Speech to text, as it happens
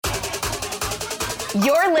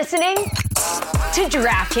You're listening to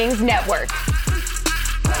DraftKings Network.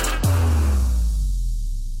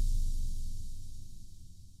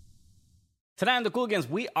 Tonight on the Cooligans,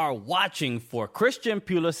 we are watching for Christian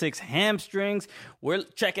Pulisic's hamstrings. We're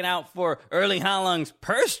checking out for Erling Haaland's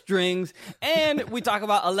purse strings. And we talk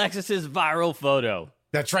about Alexis's viral photo.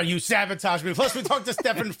 That's right, you sabotaged me. Plus, we talked to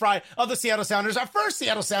Stefan Frei of the Seattle Sounders, our first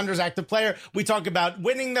Seattle Sounders active player. We talk about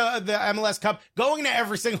winning the MLS Cup, going to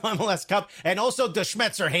every single MLS Cup, and also the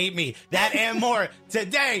Schmetzer hate me. That and more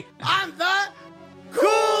today on the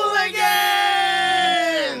Cooligans!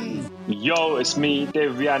 Yo, it's me,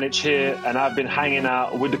 Dave Vjanic here, and I've been hanging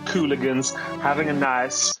out with the Cooligans, having a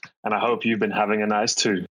nice, and I hope you've been having a nice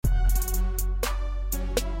too.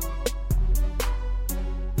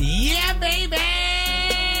 Yeah, baby!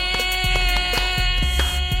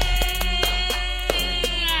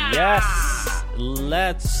 Yes,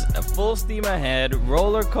 let's full steam ahead.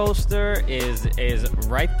 Roller coaster is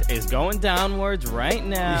going downwards right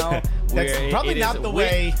now. That's probably not the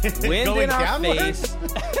way. Wind going in our downwards. face.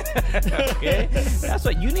 Okay, that's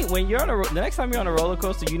what you need when you're on the next time you're on a roller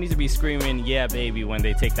coaster. You need to be screaming, "Yeah, baby!" when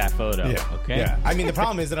they take that photo. Yeah, okay. Yeah. I mean, the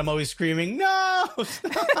problem is that I'm always screaming, "No!"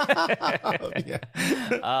 Yeah.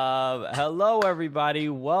 Hello, everybody.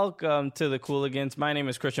 Welcome to the Cooligans. My name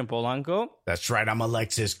is Christian Polanco. That's right. I'm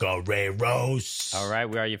Alexis Guerreros. All right,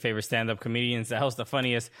 we are your favorite stand-up comedians that host the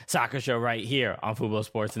funniest soccer show right here on Football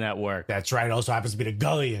Sports Network. That's right. Also happens to be the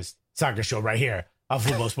gulliest soccer show right here on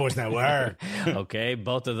Football Sports Network. Okay,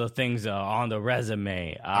 both of the things are on the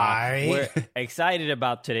resume. We're excited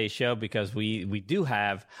about today's show because we do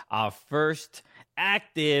have our first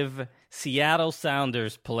active Seattle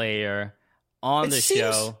Sounders player on the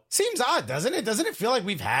show. Seems odd, doesn't it? Doesn't it feel like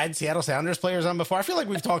we've had Seattle Sounders players on before? I feel like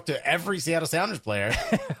we've talked to every Seattle Sounders player,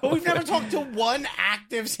 but we've never talked to one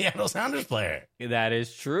active Seattle Sounders player. That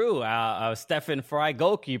is true. Stefan Frei,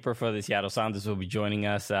 goalkeeper for the Seattle Sounders, will be joining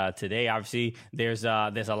us today. Obviously, there's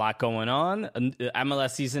a lot going on.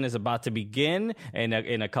 MLS season is about to begin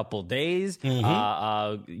in a couple days.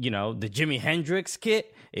 Mm-hmm. The Jimi Hendrix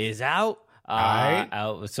kit is out.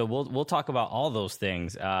 So we'll talk about all those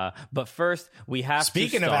things. But first, we have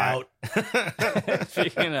Speaking of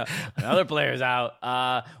other players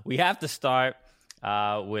out, we have to start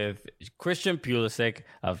with Christian Pulisic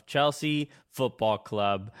of Chelsea Football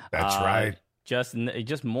Club. That's right.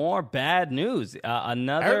 Just more bad news.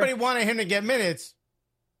 Everybody wanted him to get minutes.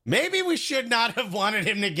 Maybe we should not have wanted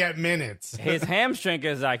him to get minutes. His hamstring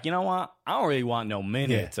is like, you know what? I don't really want no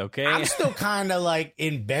minutes, okay? I'm still kind of like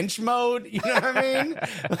in bench mode, you know what I mean?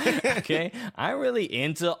 Okay, I'm really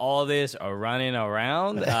into all this running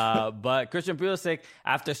around. But Christian Pulisic,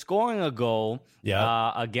 after scoring a goal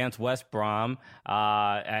against West Brom,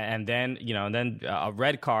 and then a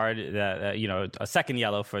red card, a second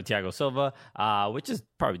yellow for Thiago Silva, which is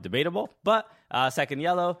probably debatable, but second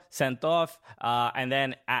yellow, sent off, and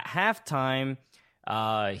then at halftime,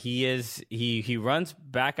 he runs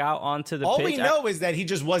back out onto the pitch. All we know is that he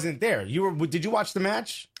just wasn't there. Did you watch the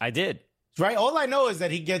match? I did. Right. All I know is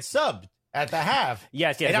that he gets subbed at the half.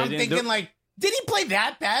 Yes. And I'm thinking did he play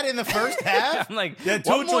that bad in the first half? I'm like,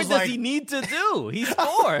 what more does he need to do? He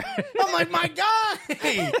scored. I'm like, my God.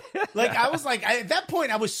 At that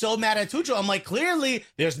point, I was so mad at Tuchel. I'm like, clearly,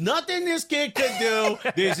 there's nothing this kid could do.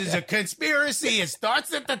 This is a conspiracy. It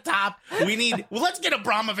starts at the top. Let's get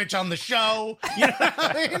Abramovich on the show. You know what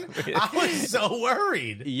I mean? I was so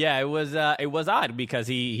worried. Yeah, it was odd because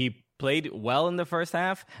he played well in the first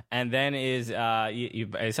half, and then is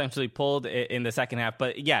essentially pulled in the second half.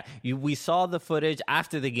 But yeah, we saw the footage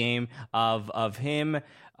after the game of him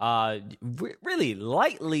really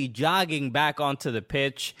lightly jogging back onto the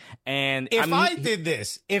pitch. And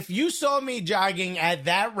if you saw me jogging at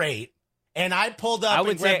that rate, and I pulled up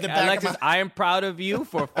and grabbed the back Alexis, of my... I am proud of you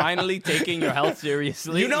for finally taking your health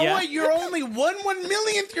seriously. You know what? You're only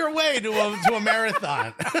 1/1,000,000th your way to a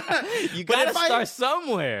marathon. You got to start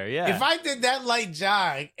somewhere, yeah. If I did that light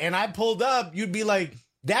jog and I pulled up, you'd be like,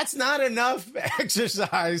 that's not enough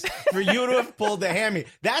exercise for you to have pulled the hammy.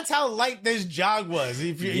 That's how light this jog was,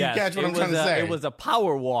 if you catch what I'm trying to say. It was a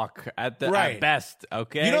power walk at best,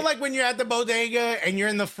 okay? You know, like when you're at the bodega and you're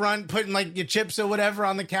in the front putting like your chips or whatever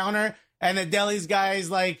on the counter, and the deli's guy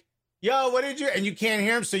is like, yo, what did you... And you can't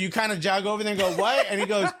hear him, so you kind of jog over there and go, what? And he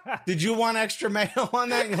goes, did you want extra mayo on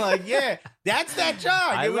that? And you're like, yeah. That's that jog.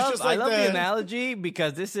 I It was love, just like I love the analogy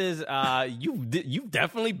because this is you've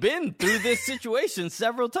definitely been through this situation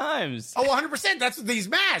several times. Oh, 100%. That's these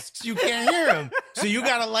masks. You can't hear them. So you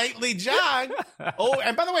got to lightly jog. Oh,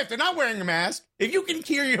 and by the way, if they're not wearing a mask, if you can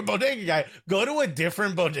hear your bodega guy, go to a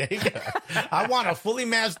different bodega. I want a fully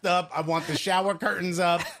masked up. I want the shower curtains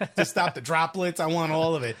up to stop the droplets. I want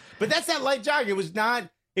all of it. But that's that light jog. It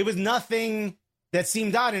was nothing that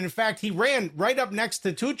seemed odd. And in fact, he ran right up next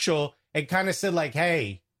to Tuchel and kind of said like,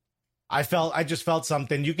 hey, I just felt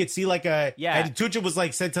something. You could see like and Tuchel was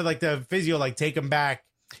like, said to like the physio, like, take him back.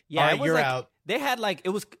 Yeah, all right, you're like, out. They had like, it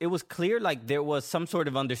was clear like there was some sort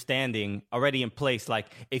of understanding already in place. Like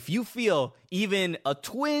if you feel even a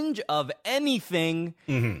twinge of anything,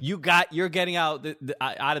 you're getting out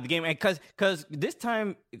out of the game. And because this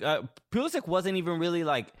time Pulisic wasn't even really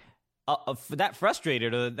like that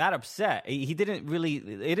frustrated or that upset. It didn't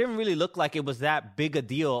really look like it was that big a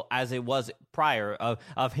deal as it was prior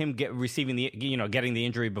of him getting the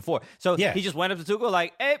injury before. So he just went up to Tuchel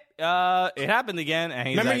like, hey, it happened again. And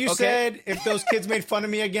he's remember like, you said if those kids made fun of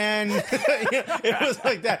me again, it was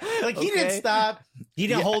like that. Like he didn't stop. He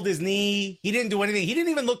didn't hold his knee. He didn't do anything. He didn't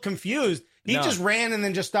even look confused. He just ran and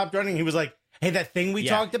then just stopped running. He was like, hey, that thing we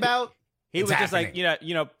talked about. He was happening. Just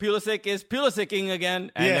like, Pulisic is Pulisicing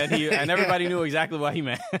again, and then and everybody knew exactly what he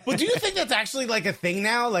meant. Well, do you think that's actually like a thing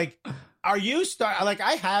now? Like, are you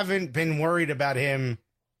I haven't been worried about him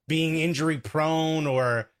being injury prone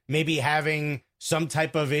or maybe having some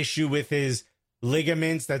type of issue with his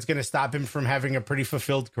ligaments that's going to stop him from having a pretty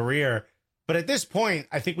fulfilled career. But at this point,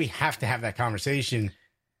 I think we have to have that conversation.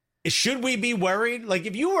 Should we be worried? Like,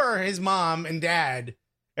 if you were his mom and dad,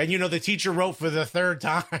 and, the teacher wrote for the third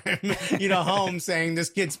time, home saying this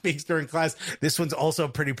kid speaks during class. This one's also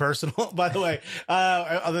pretty personal, by the way,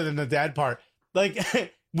 other than the dad part. Like,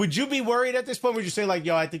 would you be worried at this point? Would you say like,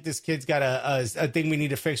 yo, I think this kid's got a thing we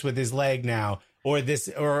need to fix with his leg now? Or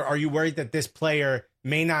are you worried that this player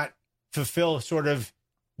may not fulfill sort of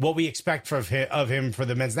what we expect of him for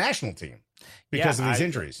the men's national team? Because of these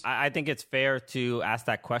injuries. I think it's fair to ask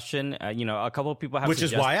that question. A couple of people have Which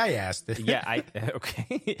is why I asked it.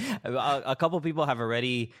 Okay. A couple of people have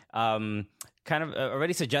already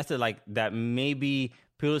already suggested like that maybe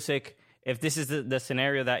Pulisic, if this is the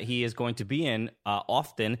scenario that he is going to be in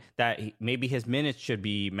often, that maybe his minutes should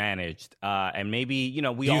be managed. And maybe,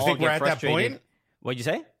 we all think get we're at frustrated. That point? What'd you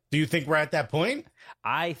say? Do you think we're at that point?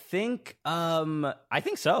 I think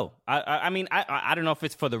so. I mean, I don't know if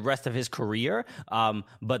it's for the rest of his career,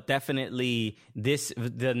 but definitely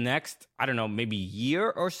the next, I don't know, maybe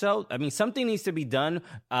year or so. I mean, something needs to be done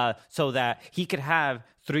so that he could have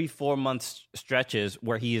 3-4 months stretches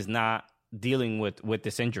where he is not dealing with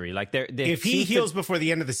this injury. Like if he heals before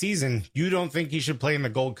the end of the season, you don't think he should play in the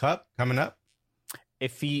Gold Cup coming up?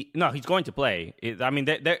 He's going to play. I mean,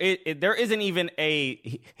 there isn't even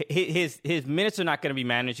his minutes are not going to be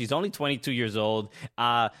managed. He's only 22 years old.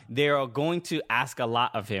 They are going to ask a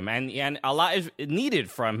lot of him, and a lot is needed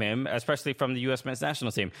from him, especially from the U.S. men's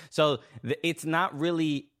national team. So it's not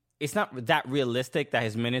that realistic that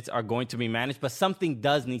his minutes are going to be managed, but something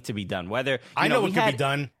does need to be done. Whether I know what could be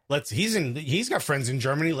done. He's got friends in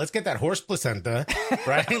Germany. Let's get that horse placenta,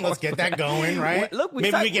 right? Let's get that going, right? Look,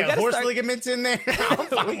 maybe we get horse ligaments in there. I'm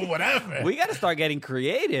fine with whatever. We got to start getting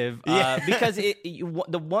creative because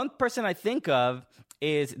the one person I think of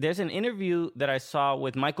is there's an interview that I saw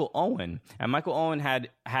with Michael Owen, and Michael Owen had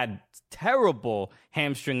terrible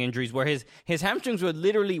hamstring injuries where his hamstrings were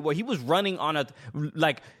literally where he was running on a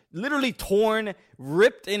literally torn,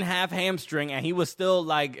 ripped in half hamstring, and he was still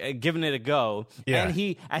like giving it a go. Yeah.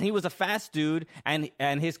 And he was a fast dude, and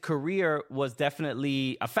his career was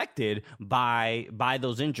definitely affected by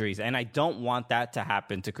those injuries. And I don't want that to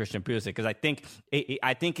happen to Christian Pulisic because I think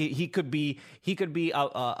he could be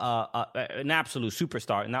an absolute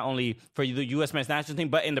superstar, not only for the U.S. men's national team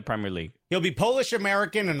but in the Premier League. He'll be Polish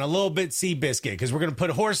American and a little bit sea biscuit because we're going to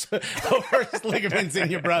put horse ligaments in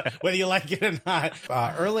you, bro, whether you like it or not.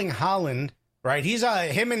 Erling Haaland, right? He's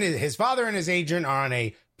him and his father and his agent are on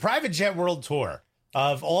a private jet world tour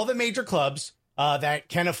of all the major clubs that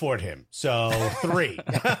can afford him. So 3,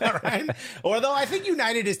 right? Although I think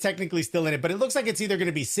United is technically still in it, but it looks like it's either going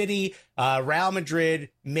to be City, Real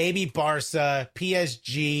Madrid, maybe Barca,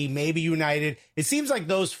 PSG, maybe United. It seems like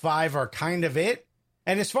those 5 are kind of it.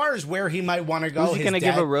 And as far as where he might want to go, who's he going to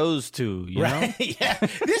give a rose to? You know? Yeah,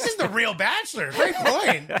 this is the real Bachelor. Great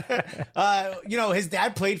point. His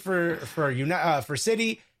dad played for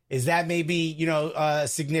City. Is that maybe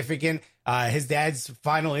significant? His dad's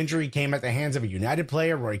final injury came at the hands of a United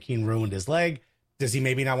player. Roy Keane ruined his leg. Does he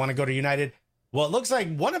maybe not want to go to United? Well, it looks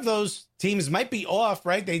like one of those teams might be off,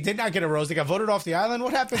 right? They did not get a rose. They got voted off the island.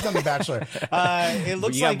 What happens on The Bachelor? It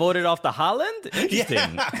looks you got voted off the Holland?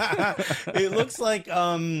 Interesting. Yeah. It looks like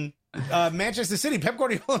Manchester City. Pep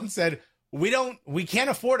Guardiola said, we can't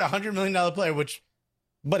afford a $100 million player, which,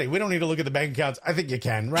 buddy, we don't need to look at the bank accounts. I think you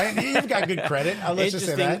can, right? You've got good credit. Let's just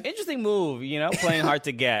say that. Interesting move, playing hard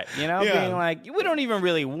to get, being like, we don't even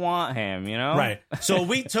really want him, Right. So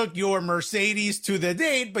we took your Mercedes to the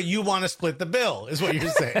date, but you want to split the bill, is what you're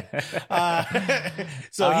saying.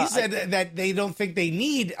 So he said that they don't think they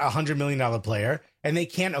need a $100 million player, and they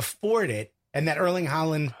can't afford it, and that Erling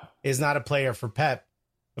Haaland is not a player for Pep.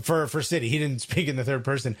 For City. He didn't speak in the third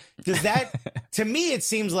person. Does that, to me, it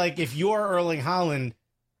seems like if you're Erling Haaland,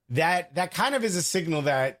 that kind of is a signal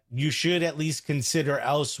that you should at least consider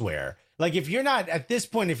elsewhere. Like if you're not, at this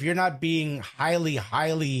point, if you're not being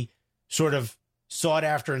highly sort of sought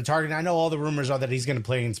after and targeted, I know all the rumors are that he's going to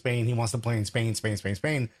play in Spain. He wants to play in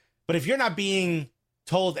Spain. But if you're not being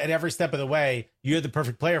told at every step of the way, you're the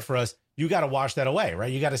perfect player for us, you got to wash that away,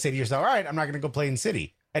 right? You got to say to yourself, all right, I'm not going to go play in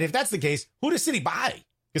City. And if that's the case, who does City buy?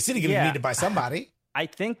 Because City going to need to buy somebody. I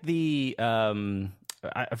think the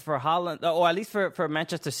for Haaland, or at least for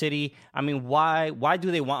Manchester City, I mean, why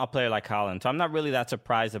do they want a player like Haaland? So I'm not really that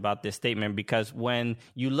surprised about this statement, because when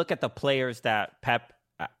you look at the players that Pep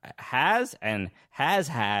has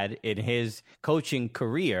had in his coaching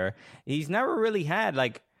career, he's never really had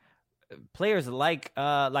like players like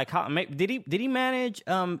Haaland. Did he manage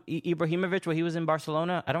Ibrahimovic when he was in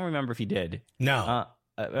Barcelona? I don't remember if he did. No.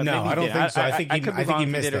 No, I don't think so. I think he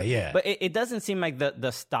missed that. Yeah, but it doesn't seem like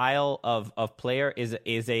the style of player is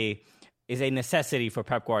a necessity for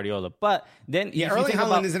Pep Guardiola. But then, Erling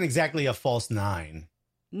Haaland isn't exactly a false nine.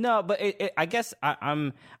 No, but I guess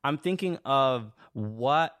I'm thinking of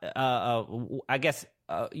what I guess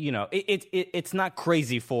it's not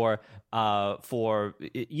crazy for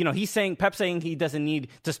he's saying Pep's saying he doesn't need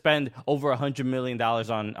to spend over $100 million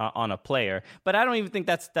on a player, but I don't even think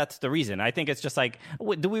that's the reason. I think it's just like,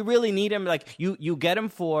 do we really need him? Like you get him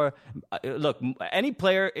for look, any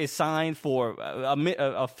player is signed for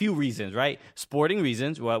a few reasons, right? Sporting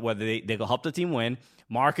reasons, whether they go help the team win.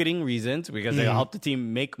 Marketing reasons, because they help the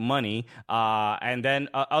team make money, and then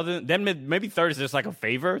maybe third is just like a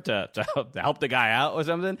favor to help the guy out or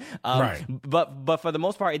something. Right. But for the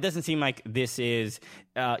most part, it doesn't seem like this is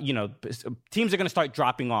teams are going to start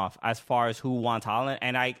dropping off as far as who wants Haaland,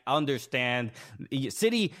 and I understand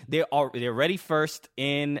City, they're already first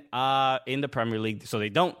in the Premier League, so they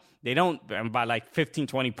don't, by like 15,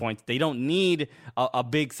 20 points, they don't need a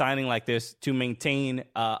big signing like this to maintain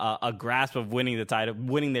a grasp of winning the title,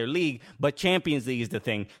 winning their league. But Champions League is the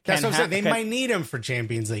thing. That's what I'm saying. They might need him for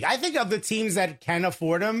Champions League. I think of the teams that can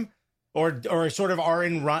afford him or sort of are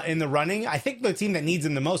in the running, I think the team that needs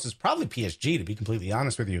him the most is probably PSG, to be completely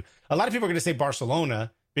honest with you. A lot of people are going to say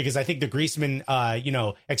Barcelona because I think the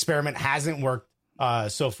Griezmann, experiment hasn't worked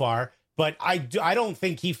so far. But I don't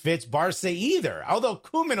think he fits Barca either. Although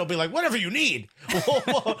Koeman will be like, whatever you need.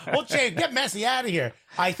 We'll change. Get Messi out of here.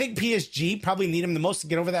 I think PSG probably need him the most to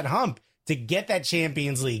get over that hump, to get that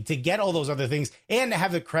Champions League, to get all those other things, and to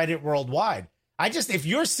have the credit worldwide. If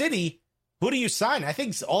you're City, who do you sign? I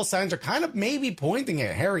think all signs are kind of maybe pointing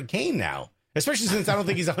at Harry Kane now. Especially since I don't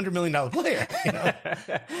think he's a $100 million player.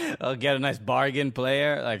 I'll get a nice bargain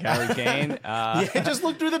player like Harry Kane. Just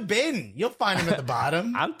look through the bin. You'll find him at the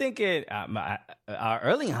bottom. I'm thinking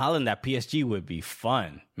Erling Haaland at PSG would be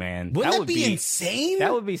fun, man. Wouldn't that be insane?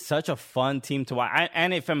 That would be such a fun team to watch.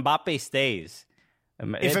 And if Mbappe stays.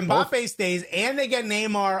 If Mbappe stays and they get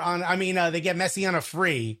Neymar they get Messi on a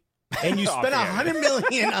free, and you spend $100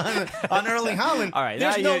 million on Erling Haaland, all right,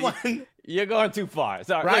 there's no one... You're going too far.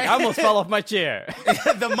 Sorry, right? Look, I almost fell off my chair.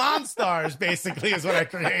 The Monstars, basically, is what I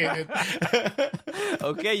created.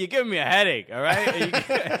 Okay, you're giving me a headache, all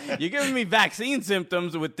right? You're giving me vaccine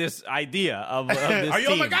symptoms with this idea of this team.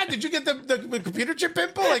 Oh, my God, did you get the computer chip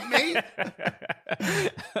pimple like me?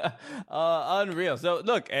 Unreal. So,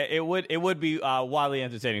 look, it would be wildly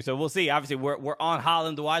entertaining. So, we'll see. Obviously, we're on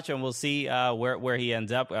Haaland to watch, and we'll see where he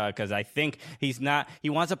ends up, because I think he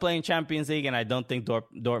wants to play in Champions League, and I don't think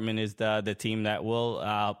Dortmund is the team that will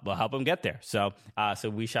help him get there. So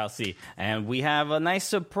we shall see. And we have a nice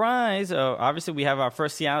surprise. Obviously, we have our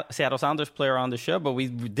first Seattle Sounders player on the show, but we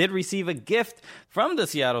did receive a gift from the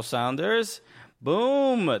Seattle Sounders.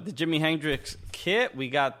 Boom! The Jimi Hendrix kit. We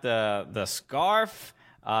got the scarf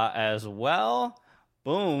as well.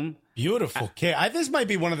 Boom! Beautiful kit. This might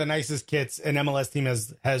be one of the nicest kits an MLS team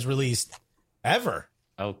has released ever.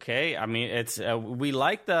 Okay, I mean it's we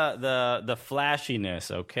like the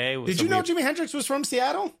flashiness. Okay, did you know Jimi Hendrix was from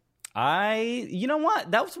Seattle? You know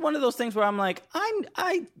what? That was one of those things where I'm like,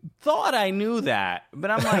 I thought I knew that,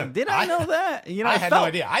 but I'm like, did I know that? You know, I had no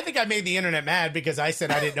idea. I think I made the internet mad because I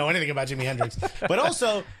said I didn't know anything about Jimi Hendrix. But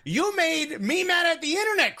also, you made me mad at the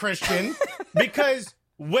internet, Christian, because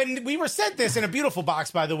when we were sent this in a beautiful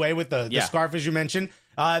box, by the way, with the scarf, as you mentioned,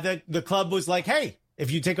 the club was like, hey,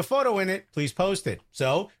 if you take a photo in it, please post it.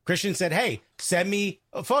 So Christian said, hey, send me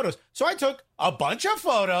photos. So I took a bunch of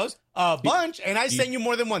photos, and I sent you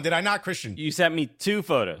more than one. Did I not, Christian? You sent me 2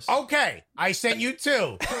 photos. Okay, I sent you 2.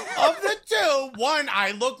 Of the 2, one,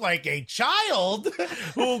 I look like a child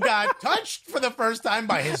who got touched for the first time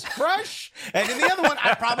by his crush. And in the other one,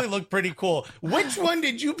 I probably look pretty cool. Which one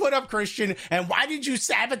did you put up, Christian? And why did you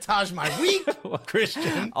sabotage my week,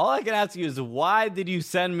 Christian? All I can ask you is, why did you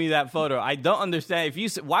send me that photo? I don't understand.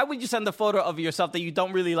 Why would you send the photo of yourself that you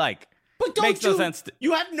don't really like? But Makes no sense.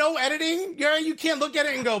 You have no editing? You can't look at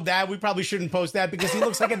it and go, we probably shouldn't post that because he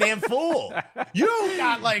looks like a damn fool. You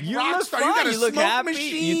got like rock star. You got a smoke happy.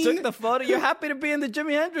 machine. You took the photo. You're happy to be in the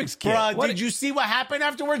Jimi Hendrix kit. Bruh, did you see what happened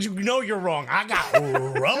afterwards? You know you're wrong. I got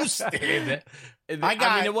roasted.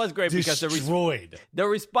 I mean, it was great because the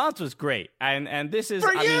response was great, and this is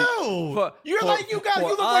you look like you're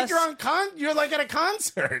like at a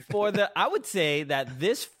concert. I would say that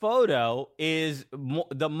this photo is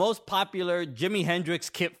the most popular Jimi Hendrix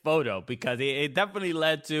kit photo because it definitely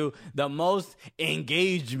led to the most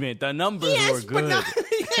engagement. The numbers were good.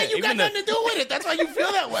 You got nothing to do with it. That's why you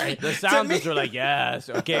feel that way. The sounders were like, yes,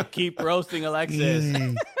 okay, keep roasting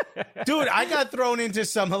Alexis. Dude, I got thrown into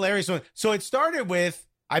some hilarious one. So it started with,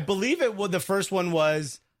 I believe the first one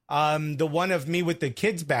was the one of me with the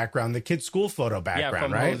kids background, the kids school photo background,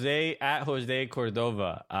 from right? Jose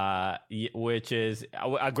Cordova, which is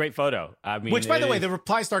a great photo. I mean, which, by the way, the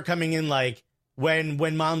replies start coming in like,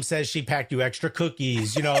 when mom says she packed you extra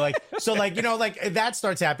cookies, that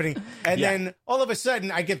starts happening. And then all of a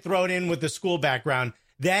sudden I get thrown in with the school background.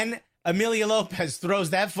 Then Amelia Lopez throws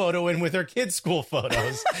that photo in with her kids' school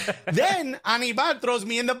photos. Then Anibal throws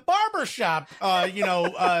me in the barbershop,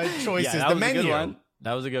 choices, the menu.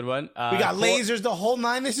 That was a good one. We got lasers, the whole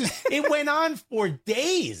 9. It went on for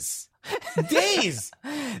days. This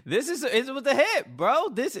was a hit, bro.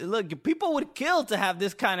 Look, people would kill to have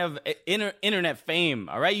this kind of internet fame.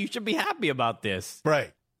 All right, you should be happy about this,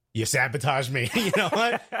 right? You sabotage me. You know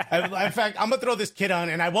what? In fact, I'm gonna throw this kid on,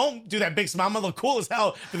 and I won't do that big smile. I'm gonna look cool as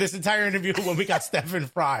hell for this entire interview when we got Stefan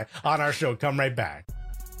Frei on our show. Come right back.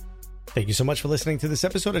 Thank you so much for listening to this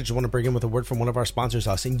episode. I just want to bring in with a word from one of our sponsors,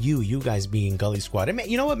 us and you guys being Gully Squad. And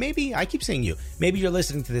you know what? Maybe, I keep saying maybe you're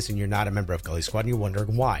listening to this and you're not a member of Gully Squad and you're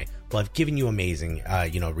wondering why. Well, I've given you amazing,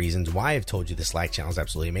 reasons why. I've told you the Slack channel is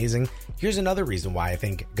absolutely amazing. Here's another reason why I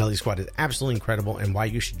think Gully Squad is absolutely incredible and why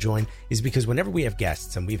you should join is because whenever we have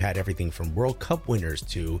guests, and we've had everything from World Cup winners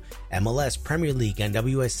to MLS, Premier League,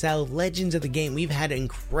 NWSL, legends of the game, we've had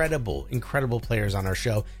incredible players on our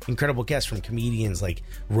show, incredible guests from comedians like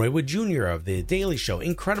Roy Wood Jr. of The Daily Show,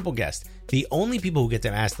 incredible guests. The only people who get to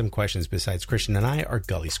ask them questions besides Christian and I are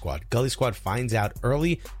Gully Squad. Gully Squad finds out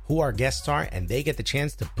early who our guests are, and they get the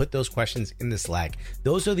chance to put those questions in the Slack.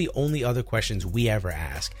 Those are the only other questions we ever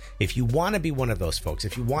ask. If you want to be one of those folks,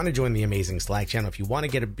 if you want to join the amazing Slack channel, if you want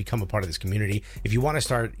to become a part of this community, if you want to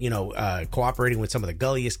start, cooperating with some of the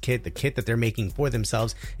gulliest kit, the kit that they're making for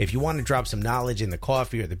themselves, if you want to drop some knowledge in the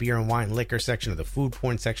coffee or the beer and wine liquor section or the food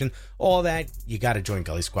porn section, all that, you got to join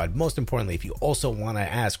Gully Squad. Most importantly, if you also want to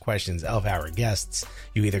ask questions of our guests,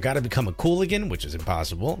 you either got to become a cooligan, which is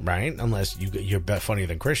impossible, right? Unless you're funnier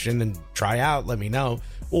than Christian, then try out, let me know.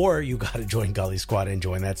 Or you got to join Gully Squad and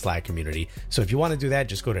join that Slack community. So if you want to do that,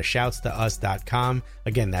 just go to shoutstous.com.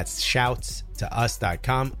 Again, that's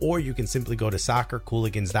shoutstous.com. Or you can simply go to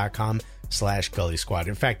soccercooligans.com/Gully Squad.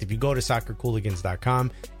 In fact, if you go to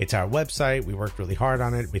soccercooligans.com, it's our website. We worked really hard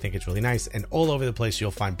on it. We think it's really nice. And all over the place,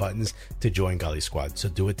 you'll find buttons to join Gully Squad. So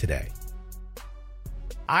do it today.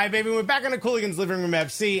 All right, baby, we're back on the Cooligans Living Room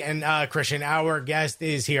FC, and Christian, our guest,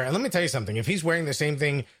 is here. And let me tell you something. If he's wearing the same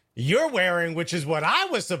thing you're wearing, which is what I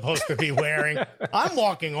was supposed to be wearing, I'm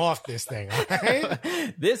walking off this thing, right?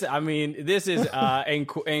 This is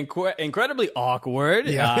incredibly awkward.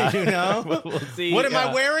 Yeah, we'll see. What am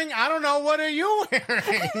I wearing? I don't know. What are you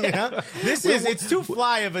wearing? It's too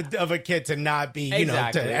fly of a kid to not be,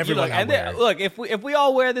 to everyone. Look, if we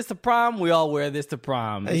all wear this to prom, we all wear this to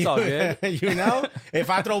prom. It's all good. If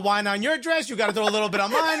I throw wine on your dress, you got to throw a little bit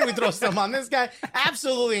on mine. We throw some on this guy.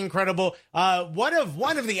 Absolutely incredible. One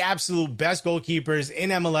of the absolute best goalkeepers in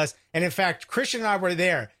MLS. And in fact, Christian and I were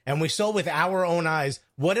there and we saw with our own eyes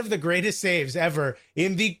one of the greatest saves ever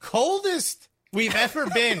in the coldest we've ever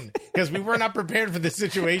been because we were not prepared for this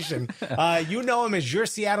situation. You know him as your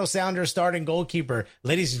Seattle Sounders starting goalkeeper.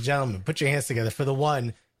 Ladies and gentlemen, put your hands together for the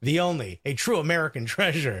one, the only, a true American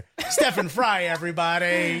treasure, Stefan Frei,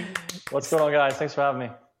 everybody. What's going on, guys? Thanks for having me.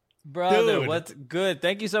 Brother, Dude. what's good?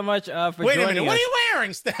 Thank you so much for joining us. Wait a minute, what are you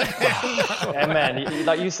wearing, Stefan? And man,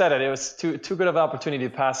 like you said it was too good of an opportunity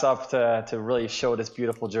to pass up to really show this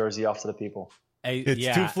beautiful jersey off to the people.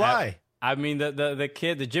 It's too fly. I mean, the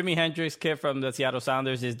kid, the Jimi Hendrix kid from the Seattle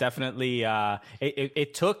Sounders is definitely,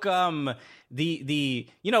 it took, look,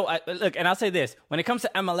 and I'll say this, when it comes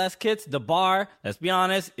to MLS kits, the bar, let's be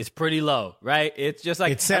honest, is pretty low, right? It's just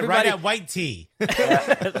like, It's set right at white tee. as long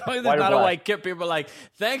as it's White or not a black. white kit, people are like,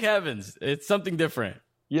 thank heavens, it's something different.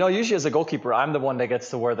 You know, usually as a goalkeeper, I'm the one that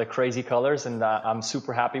gets to wear the crazy colors, and I'm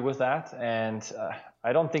super happy with that. And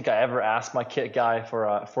I don't think I ever asked my kit guy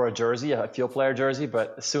for a jersey, a field player jersey.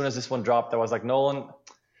 But as soon as this one dropped, I was like, Nolan,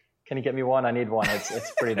 can you get me one? I need one.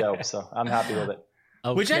 It's pretty dope. So I'm happy with it.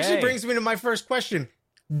 Okay. Which actually brings me to my first question.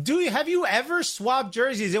 Have you ever swapped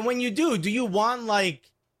jerseys? And when you do you want like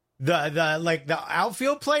the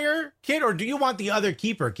outfield player kit, or do you want the other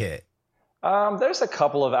keeper kit? There's a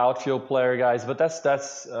couple of outfield player guys, but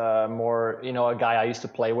that's more, a guy I used to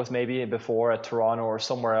play with maybe before at Toronto or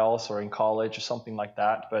somewhere else or in college or something like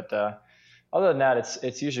that. But other than that,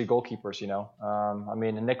 it's usually goalkeepers, I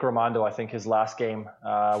mean, Nick Romando, I think his last game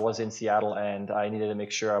was in Seattle, and I needed to make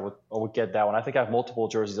sure I would get that one. I think I have multiple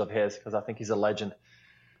jerseys of his because I think he's a legend.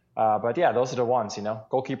 But yeah, those are the ones,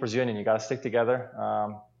 Goalkeepers Union, you got to stick together.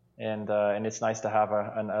 And it's nice to have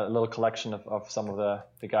a little collection of some of the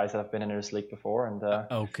guys that have been in this league before and have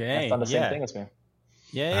done the same thing as me.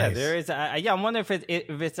 Yeah, Nice. there is. I'm wondering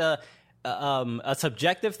if it's a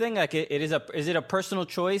subjective thing. Like, is it a personal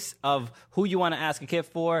choice of who you want to ask a kit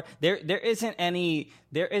for? There isn't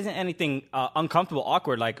anything uncomfortable,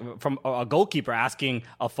 awkward, like from a goalkeeper asking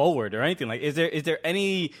a forward or anything. Like, is there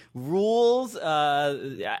any rules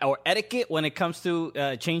or etiquette when it comes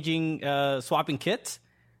to changing swapping kits?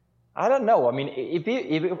 I don't know. I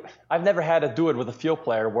mean, I've never had to do it with a field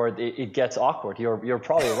player where it gets awkward. You're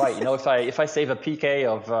probably right. If I save a PK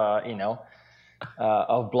of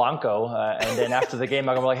Blanco, and then after the game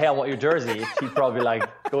I'm like, hey, I want your jersey, he'd probably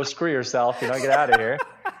like, go screw yourself, get out of here.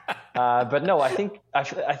 But no, I think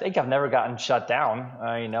I've never gotten shut down.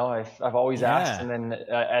 I've always asked, and then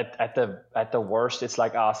at the worst, it's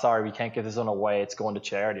like, sorry, we can't give this one away. It's going to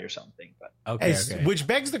charity or something. But Okay. Which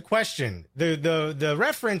begs the question: the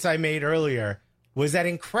reference I made earlier was that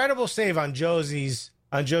incredible save on Josie's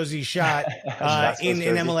shot in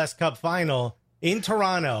MLS Cup final in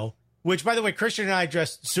Toronto. Which, by the way, Christian and I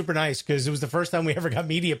dressed super nice because it was the first time we ever got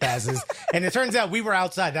media passes. And it turns out we were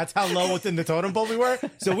outside. That's how low within the totem pole we were.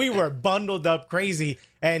 So we were bundled up crazy.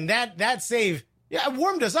 And that save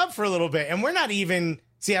warmed us up for a little bit. And we're not even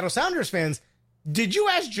Seattle Sounders fans. Did you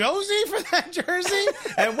ask Josie for that jersey?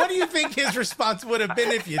 And what do you think his response would have been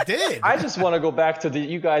if you did? I just want to go back to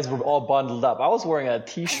you guys were all bundled up. I was wearing a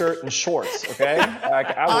t-shirt and shorts, okay?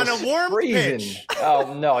 Like, I was on a warm freezing. pitch.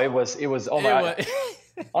 Oh, no, it was, oh my.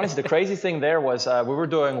 Honestly, the crazy thing there was we were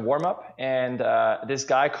doing warm-up, and this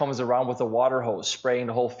guy comes around with a water hose spraying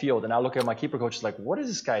the whole field. And I look at my keeper coach, like, what is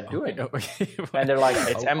this guy doing? And they're like,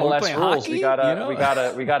 it's MLS rules.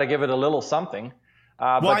 Hockey? We gotta give it a little something.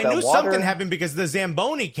 Well, I knew something happened because the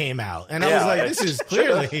Zamboni came out. And I was like, this is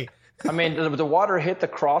clearly... I mean, the water hit the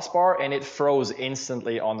crossbar and it froze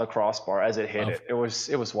instantly on the crossbar as it hit it. It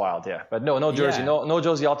was wild, yeah. But no jersey, no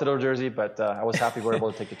Josie Altidore jersey. But I was happy we were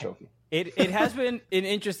able to take the trophy. It has been an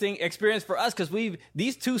interesting experience for us because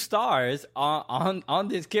these two stars on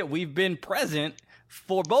this kit, we've been present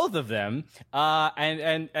for both of them,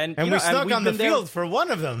 and we snuck on the field for one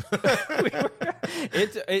of them.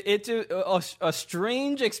 It's a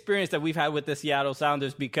strange experience that we've had with the Seattle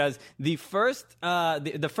Sounders because the first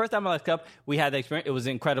MLS Cup we had the experience, it was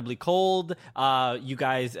incredibly cold. You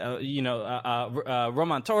guys,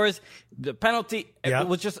 Roman Torres, the penalty, it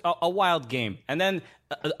was just a wild game, and then.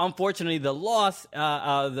 Unfortunately, the loss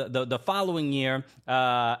the following year,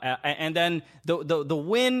 and then the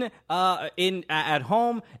win at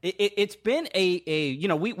home. It's been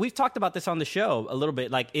we've talked about this on the show a little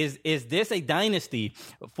bit. Like, is this a dynasty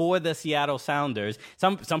for the Seattle Sounders?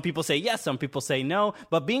 Some people say yes, some people say no.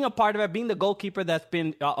 But being a part of it, being the goalkeeper that's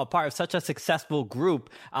been a part of such a successful group,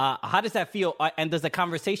 how does that feel? And does the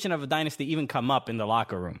conversation of a dynasty even come up in the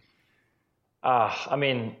locker room? I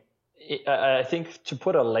mean. I think to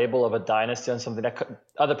put a label of a dynasty on something,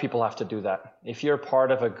 other people have to do that. If you're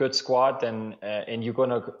part of a good squad, then and you're going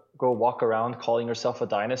to go walk around calling yourself a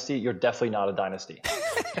dynasty, you're definitely not a dynasty.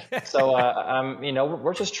 So,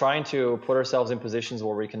 we're just trying to put ourselves in positions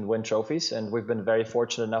where we can win trophies, and we've been very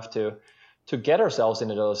fortunate enough to get ourselves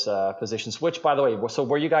into those positions, which, by the way, so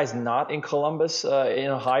were you guys not in Columbus, in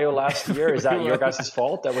Ohio last year? Is that your guys'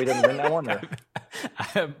 fault that we didn't win that one? Or?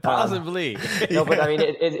 Possibly. No, but I mean,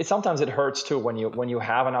 it sometimes it hurts too when you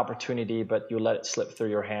have an opportunity, but you let it slip through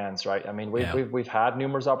your hands, right? I mean, we've had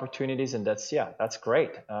numerous opportunities, and that's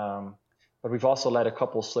great. But we've also let a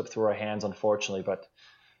couple slip through our hands, unfortunately. But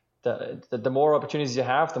the more opportunities you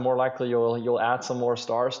have, the more likely you'll add some more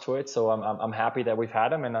stars to it. So I'm happy that we've had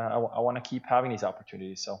them, and I want to keep having these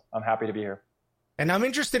opportunities. So I'm happy to be here. And I'm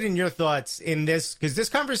interested in your thoughts in this, because this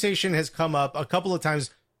conversation has come up a couple of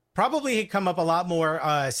times, probably come up a lot more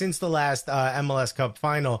since the last MLS Cup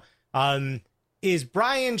final. Is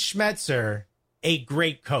Brian Schmetzer a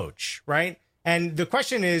great coach, right? And the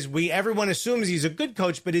question is, everyone assumes he's a good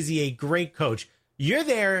coach, but is he a great coach? You're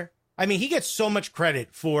there. I mean, he gets so much credit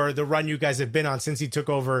for the run you guys have been on since he took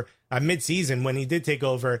over mid-season when he did take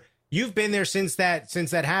over. You've been there since that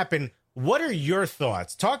happened. What are your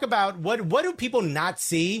thoughts? Talk about what do people not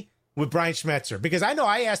see with Brian Schmetzer? Because I know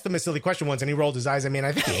I asked him a silly question once and he rolled his eyes. I mean,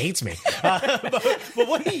 I think he hates me. But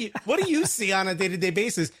what do you see on a day-to-day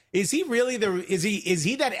basis? Is he really is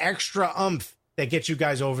he that extra oomph that gets you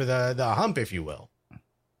guys over the hump, if you will?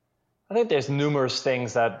 I think there's numerous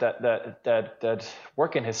things that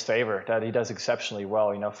work in his favor, that he does exceptionally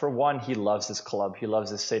well. For one, he loves his club. He loves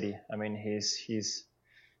his city. I mean,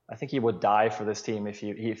 I think he would die for this team if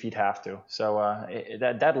he'd have to. So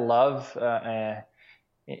that love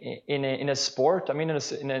in a sport, I mean,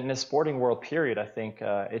 in a sporting world period, I think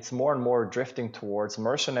it's more and more drifting towards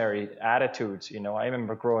mercenary attitudes. I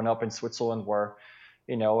remember growing up in Switzerland where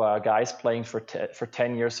guys playing for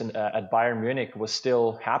 10 years at Bayern Munich was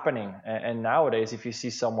still happening. And nowadays, if you see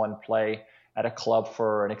someone play at a club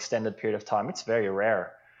for an extended period of time, it's very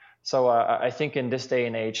rare. So I think in this day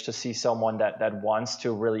and age, to see someone that wants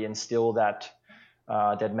to really instill that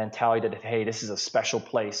mentality that, hey, this is a special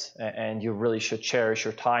place and you really should cherish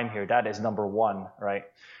your time here, that is number one, right?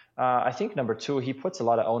 I think number two, he puts a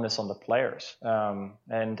lot of onus on the players.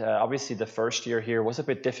 And obviously the first year here was a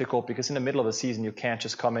bit difficult because in the middle of the season, you can't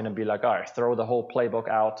just come in and be like, all right, throw the whole playbook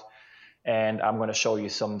out and I'm going to show you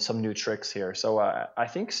some new tricks here. So I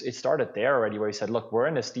think it started there already where he said, look, we're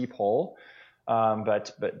in this deep hole,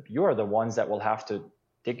 but you are the ones that will have to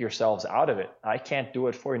dig yourselves out of it. I can't do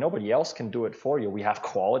it for you. Nobody else can do it for you. We have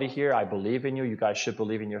quality here. I believe in you. You guys should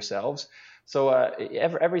believe in yourselves. So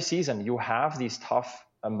every season you have these tough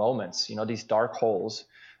moments, these dark holes,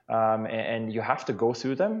 and you have to go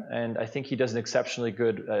through them. And I think he does an exceptionally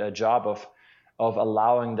good job of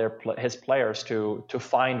allowing his players to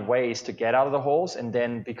find ways to get out of the holes, and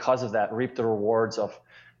then because of that, reap the rewards of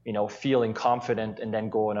feeling confident and then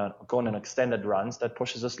going on extended runs that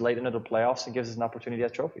pushes us late into the playoffs and gives us an opportunity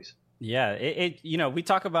at trophies. Yeah, we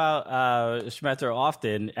talk about Schmetzer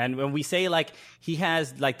often, and when we say like he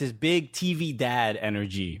has like this big TV dad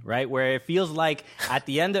energy, right? Where it feels like at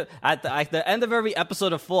the end of every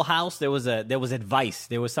episode of Full House, there was advice,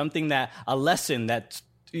 there was something a lesson that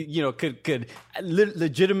could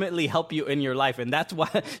legitimately help you in your life, and that's why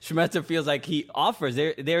Schmetzer feels like he offers.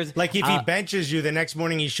 There's like if he benches you the next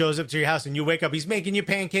morning, he shows up to your house and you wake up, he's making you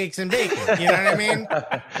pancakes and bacon. You know what I mean?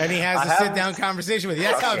 And he has a sit down conversation with you.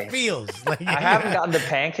 That's how it feels. Like, I haven't gotten the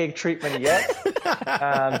pancake treatment yet,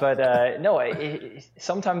 but no.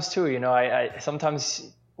 Sometimes too, sometimes.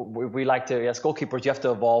 We like to, as goalkeepers, you have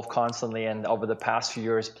to evolve constantly. And over the past few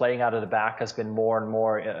years, playing out of the back has been more and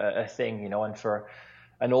more a thing, and for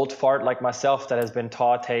an old fart like myself that has been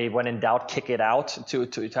taught, hey, when in doubt, kick it out,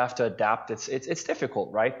 to have to adapt. It's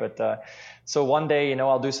difficult, right? But so one day,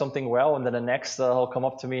 I'll do something well, and then the next he'll come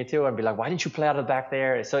up to me too and be like, why didn't you play out of the back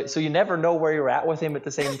there? So you never know where you're at with him at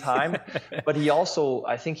the same time. But he also,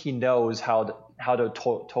 I think he knows how to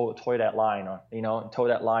toe that line, toe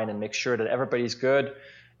that line and make sure that everybody's good.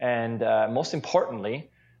 And most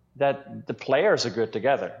importantly, that the players are good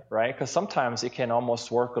together, right? Because sometimes it can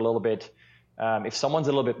almost work a little bit. If someone's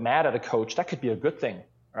a little bit mad at a coach, that could be a good thing,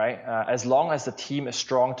 right? As long as the team is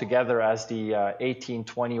strong together as the 18,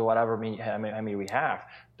 20, whatever many we have,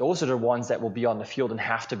 those are the ones that will be on the field and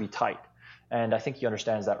have to be tight. And I think he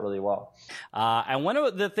understands that really well. And one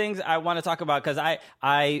of the things I want to talk about, because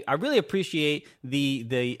I really appreciate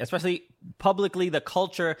the especially publicly, the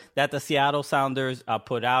culture that the Seattle Sounders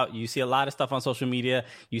put out. You see a lot of stuff on social media.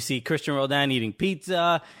 You see Christian Roldan eating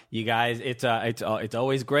pizza. You guys, it's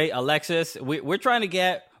always great. Alexis, we're trying to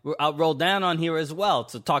get I'll roll down on here as well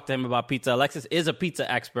to talk to him about pizza. Alexis is a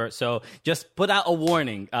pizza expert, so just put out a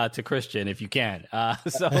warning to Christian if you can.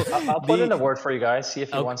 So I'll put in a word for you guys. See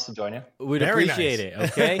if he wants to join you. We'd appreciate it.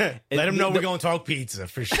 Okay, let him know we're going to talk pizza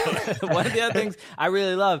for sure. One of the other things I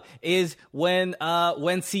really love is when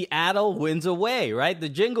Seattle wins away. Right, the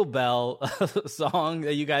Jingle Bell song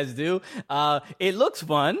that you guys do. It looks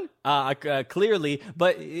fun. Clearly,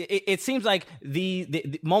 but it seems like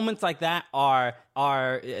the moments like that are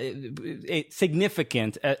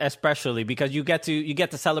significant, especially because you get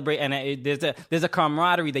to celebrate, and there's a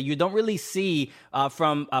camaraderie that you don't really see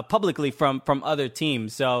from publicly from other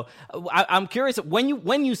teams. So I'm curious, when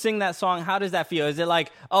you sing that song, how does that feel? Is it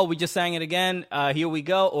like, oh, we just sang it again, here we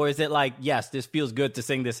go, or is it like, yes, this feels good to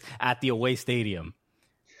sing this at the away stadium?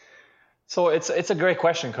 So it's a great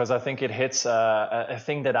question, because I think it hits a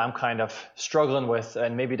thing that I'm kind of struggling with,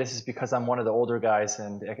 and maybe this is because I'm one of the older guys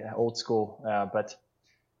and old school, but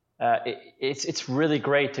it's really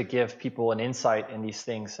great to give people an insight in these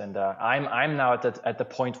things, and I'm now at the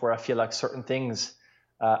point where I feel like certain things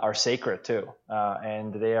are sacred too,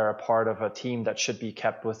 and they are a part of a team that should be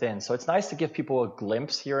kept within. So it's nice to give people a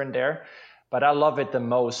glimpse here and there. But I love it the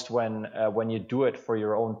most when you do it for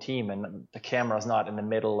your own team and the camera's not in the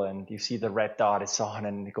middle and you see the red dot is on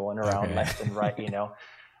and going around left and right,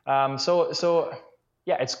 So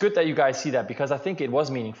yeah, it's good that you guys see that, because I think it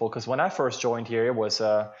was meaningful. Because when I first joined here, it was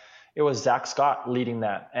Zach Scott leading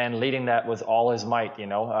that with all his might,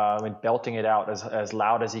 belting it out as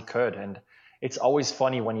loud as he could. And it's always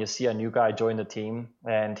funny when you see a new guy join the team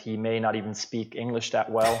and he may not even speak English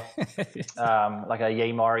that well, like a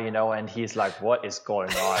Yamar, and he's like, what is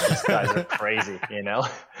going on? These guys are crazy,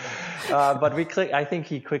 But I think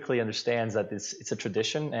he quickly understands that it's a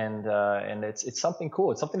tradition and it's something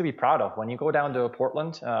cool. It's something to be proud of. When you go down to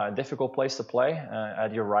Portland, a difficult place to play,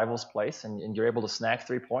 at your rival's place, and you're able to snag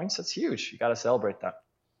 3 points, that's huge. You got to celebrate that.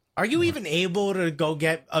 Are you even able to go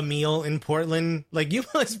get a meal in Portland? Like, you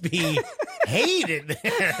must be hated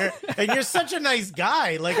there. And you're such a nice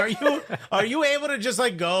guy. Like, are you able to just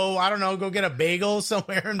like go, I don't know, go get a bagel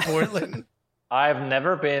somewhere in Portland? I've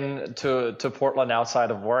never been to Portland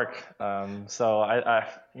outside of work. So I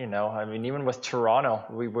even with Toronto,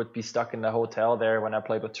 we would be stuck in the hotel there when I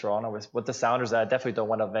played with Toronto. With the Sounders, I definitely don't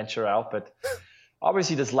want to venture out. But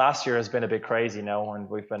obviously this last year has been a bit crazy, and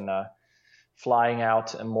we've been flying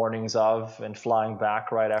out mornings of and flying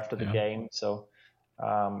back right after the game. So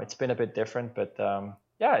it's been a bit different, but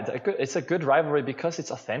it's a good rivalry because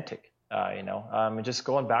it's authentic. Just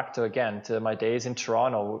going back to my days in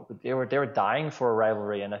Toronto, they were dying for a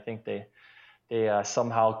rivalry, and I think they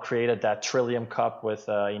somehow created that Trillium Cup with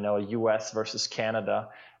U.S. versus Canada.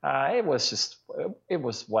 It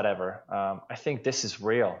was whatever. I think this is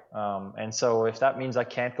real. And so if that means I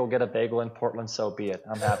can't go get a bagel in Portland, so be it.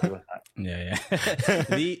 I'm happy with that. Yeah.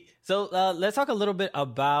 So let's talk a little bit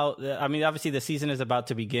about, obviously the season is about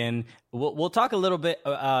to begin. We'll talk a little bit,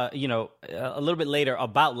 a little bit later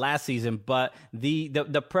about last season, but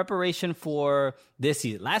the preparation for this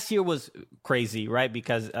season. Last year was crazy, right?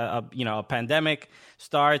 Because, a pandemic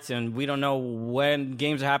starts and we don't know when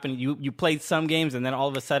games are happening. You played some games and then all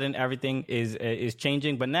of a sudden everything is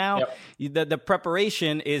changing. But now the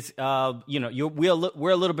preparation is,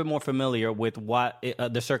 we're a little bit more familiar with what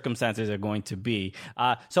the circumstances are going to be.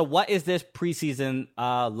 So what is this preseason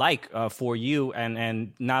like for you?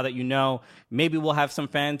 And now that maybe we'll have some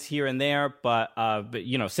fans here and there, but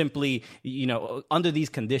simply, under these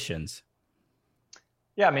conditions.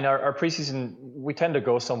 Yeah, our preseason, we tend to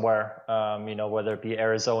go somewhere, whether it be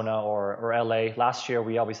Arizona or LA. Last year,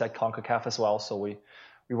 we always had CONCACAF as well. So we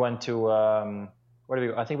went to,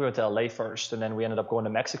 I think we went to LA first, and then we ended up going to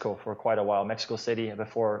Mexico for quite a while, Mexico City,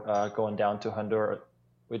 before going down to Honduras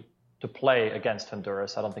to play against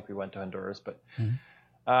Honduras. I don't think we went to Honduras, but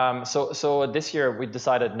so this year we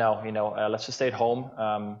decided, no, let's just stay at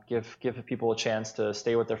home, give people a chance to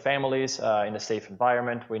stay with their families in a safe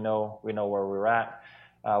environment. We know where we're at.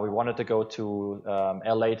 We wanted to go to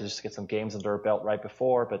LA to just get some games under our belt right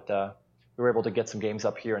before, but we were able to get some games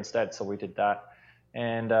up here instead, so we did that.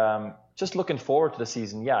 And just looking forward to the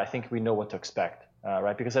season, I think we know what to expect,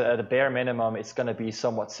 right? Because at a bare minimum, it's going to be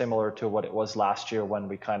somewhat similar to what it was last year when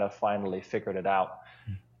we kind of finally figured it out.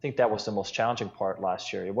 I think that was the most challenging part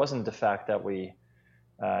last year. It wasn't the fact that we,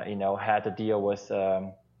 had to deal with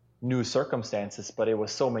new circumstances, but it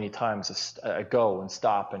was so many times go and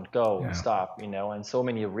stop and go and stop, and so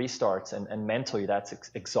many restarts, and mentally that's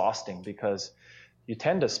exhausting, because you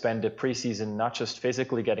tend to spend the preseason not just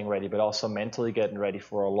physically getting ready, but also mentally getting ready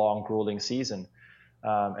for a long, grueling season.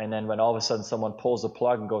 And then when all of a sudden someone pulls the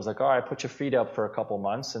plug and goes like, all right, put your feet up for a couple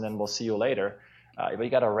months and then we'll see you later. but you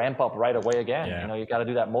got to ramp up right away again. Yeah. You got to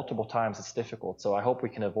do that multiple times. It's difficult. So I hope we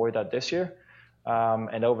can avoid that this year.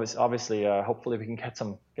 And obviously, hopefully we can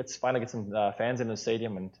finally get some fans in the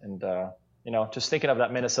stadium and just thinking of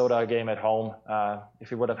that Minnesota game at home, if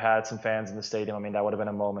we would have had some fans in the stadium, I mean, that would have been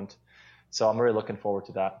a moment. So I'm really looking forward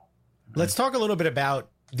to that. Let's talk a little bit about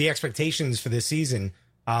the expectations for this season.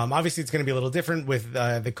 Obviously, it's going to be a little different with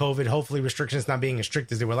the COVID, hopefully restrictions not being as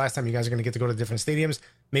strict as they were last time. You guys are going to get to go to different stadiums,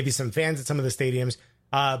 maybe some fans at some of the stadiums.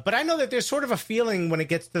 But I know that there's sort of a feeling when it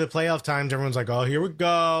gets to the playoff times, everyone's like, oh, here we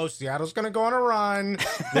go. Seattle's going to go on a run.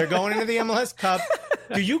 They're going into the MLS Cup.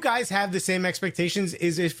 Do you guys have the same expectations?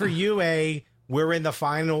 Is it for you we're in the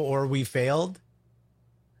final or we failed?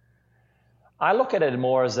 I look at it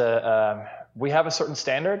more as we have a certain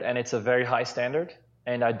standard, and it's a very high standard.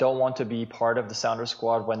 And I don't want to be part of the Sounders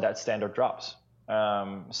squad when that standard drops.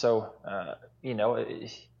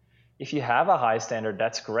 If you have a high standard,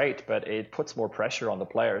 that's great, but it puts more pressure on the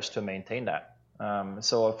players to maintain that.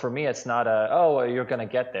 So for me, it's not you're going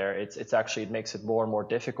to get there. It's actually, it makes it more and more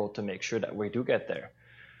difficult to make sure that we do get there.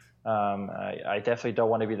 I definitely don't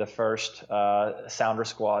want to be the first Sounder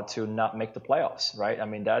squad to not make the playoffs, right? I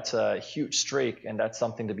mean, that's a huge streak, and that's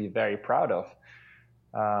something to be very proud of,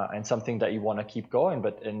 and something that you want to keep going.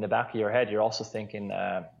 But in the back of your head, you're also thinking,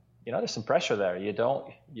 there's some pressure there. You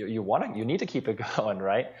need to keep it going,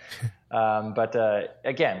 right? But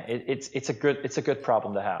again, it's a good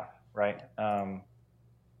problem to have, right? I'm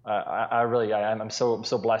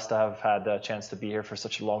so blessed to have had the chance to be here for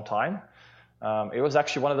such a long time. It was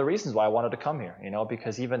actually one of the reasons why I wanted to come here,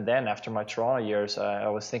 because even then, after my Toronto years, I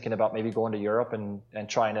was thinking about maybe going to Europe and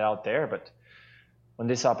trying it out there. But when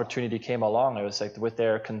this opportunity came along, I was like, with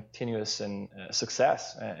their continuous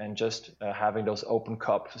success and just having those Open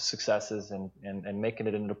Cup successes and making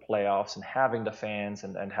it into the playoffs and having the fans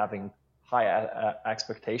and having high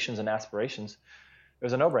expectations and aspirations, it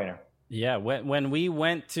was a no-brainer. Yeah, when we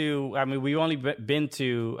went to, we've only been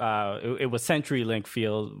to, it was CenturyLink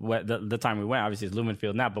Field the time we went. Obviously, it's Lumen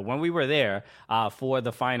Field now. But when we were there for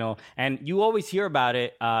the final, and you always hear about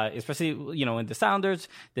it, especially in the Sounders,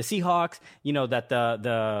 the Seahawks, that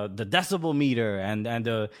the decibel meter and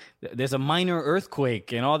there's a minor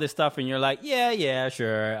earthquake and all this stuff, and you're like, yeah,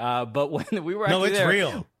 sure. But when we were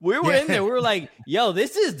real. We were in there. We were like, yo,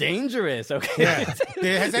 this is dangerous. Okay.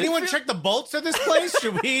 Yeah. Has anyone checked the bolts of this place?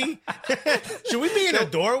 Should we be in a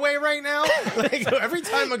doorway right now? Like every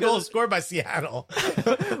time a goal is scored by Seattle.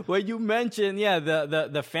 Well, you mentioned,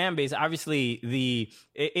 the fan base. Obviously,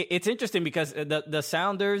 it's interesting because the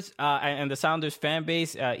Sounders and the Sounders fan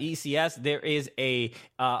base, ECS, there is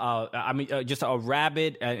just a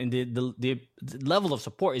rabid, and the level of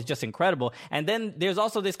support is just incredible. And then there's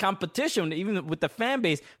also this competition, even with the fan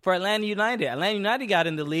base, for Atlanta United. Atlanta United got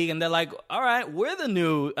in the league, and they're like, all right, we're the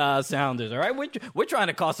new Sounders, all right? We're trying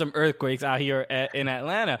to cause some earthquakes out here in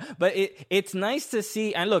Atlanta. But it's nice to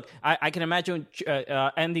see. And look, I can imagine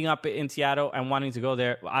ending up in Seattle and wanting to go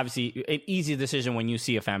there. Obviously, an easy decision when you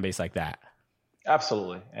see a fan base like that.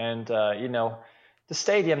 Absolutely. And, the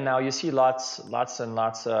stadium now, you see lots and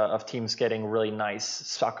lots of teams getting really nice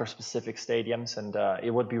soccer-specific stadiums, and it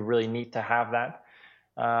would be really neat to have that.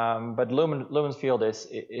 But Lumen Field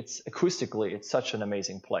it's acoustically, it's such an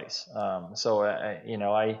amazing place. I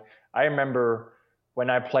remember when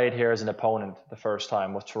I played here as an opponent the first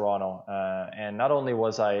time with Toronto, and not only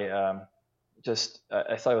was I thought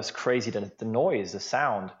it was crazy, the noise, the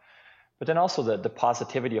sound, but then also the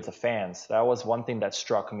positivity of the fans. That was one thing that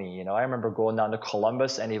struck me. I remember going down to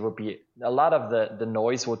Columbus, and it would be a lot of the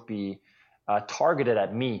noise would be targeted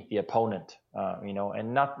at me, the opponent.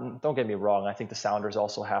 And don't get me wrong, I think the Sounders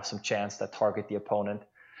also have some chants that target the opponent.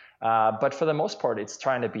 But for the most part, it's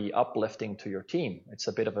trying to be uplifting to your team. It's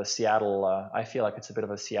a bit of a Seattle. I feel like it's a bit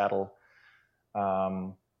of a Seattle.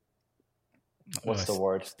 What's the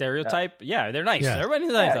word? Stereotype? Yeah, they're nice. Yeah.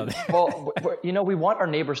 Everybody's nice out there. Well, we want our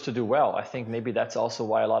neighbors to do well. I think maybe that's also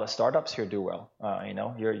why a lot of startups here do well.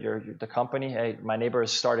 You're the company. Hey, my neighbor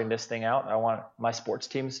is starting this thing out. I want my sports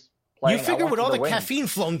teams playing. You figure with all the caffeine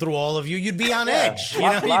flowing through all of you, you'd be on edge.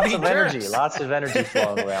 Lots of energy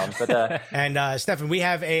flowing around. But and Stefan, we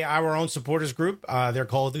have our own supporters group. They're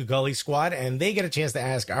called the Gully Squad, and they get a chance to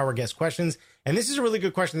ask our guest questions. And this is a really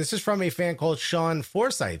good question. This is from a fan called Sean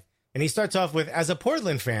Forsyth. And he starts off with, as a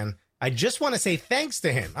Portland fan, I just want to say thanks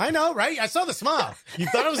to him. I know, right? I saw the smile. You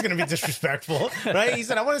thought I was going to be disrespectful, right? He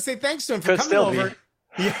said, I want to say thanks to him for coming over.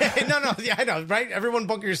 Yeah, I know, right? Everyone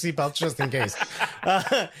buckle your seatbelts just in case.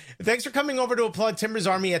 Thanks for coming over to applaud Timbers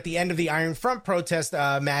Army at the end of the Iron Front protest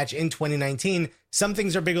match in 2019. Some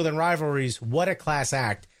things are bigger than rivalries. What a class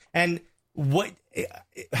act. And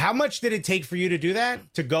How much did it take for you to do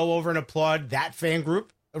that? To go over and applaud that fan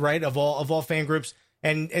group, right? Of all fan groups,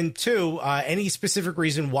 and two, any specific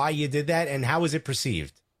reason why you did that, and how was it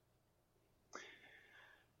perceived?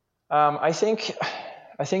 I think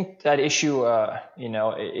that issue,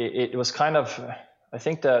 it was kind of. I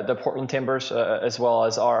think the Portland Timbers, as well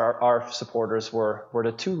as our supporters, were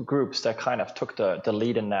the two groups that kind of took the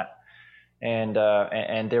lead in that, and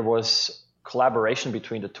there was collaboration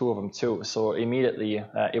between the two of them too. So immediately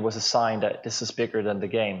it was a sign that this is bigger than the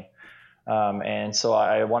game, and so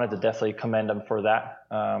I wanted to definitely commend them for that.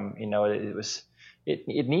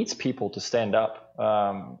 It needs people to stand up.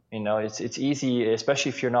 It's easy, especially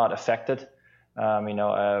if you're not affected.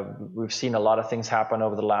 We've seen a lot of things happen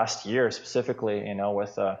over the last year, specifically,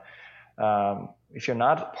 with if you're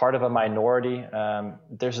not part of a minority,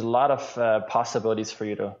 there's a lot of possibilities for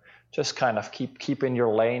you to just kind of keep in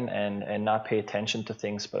your lane and not pay attention to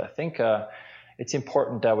things. But I think it's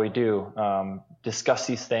important that we do discuss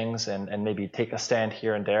these things and maybe take a stand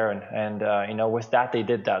here and there. And with that, they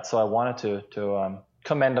did that. So I wanted to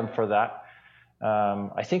commend them for that.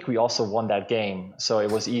 I think we also won that game, so it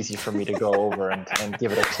was easy for me to go over and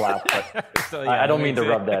give it a clap. But so, yeah, I don't mean to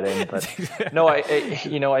rub that in, but no,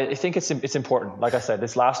 I think it's important. Like I said,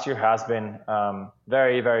 this last year has been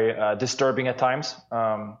very, very disturbing at times,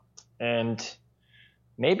 and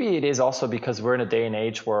maybe it is also because we're in a day and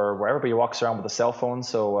age where everybody walks around with a cell phone,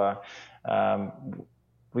 so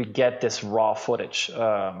we get this raw footage,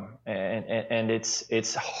 and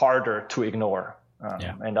it's harder to ignore.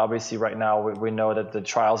 And obviously right now we know that the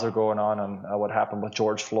trials are going on what happened with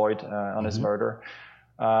George Floyd on his murder.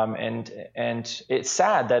 And it's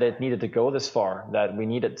sad that it needed to go this far, that we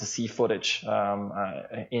needed to see footage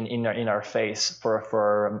in our face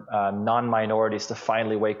for non-minorities to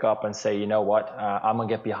finally wake up and say, you know what, I'm going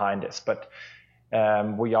to get behind this. But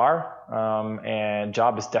we are, and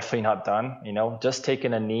job is definitely not done. Just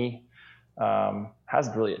taking a knee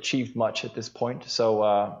hasn't really achieved much at this point.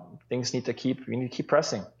 So things need to keep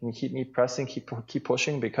pressing. We keep pressing, keep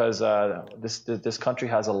pushing, because this country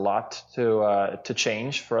has a lot to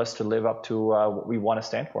change for us to live up to what we want to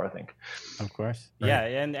stand for, I think. Of course. Right.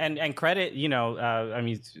 Yeah, and credit,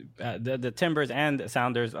 the Timbers and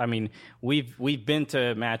Sounders, I mean, we've been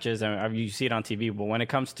to matches, and you see it on TV, but when it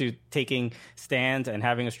comes to taking stands and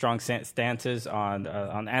having a strong stances on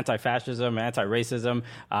anti-fascism, anti-racism,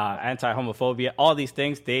 anti-homophobia, all these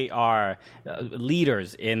things, they are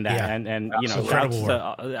leaders in that. Yeah, and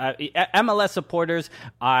MLS supporters,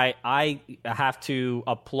 I have to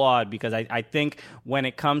applaud, because I think when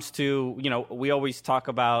it comes to, we always talk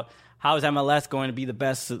about how is MLS going to be the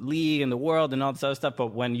best league in the world and all this other stuff,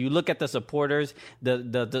 but when you look at the supporters,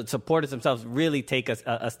 the supporters themselves really take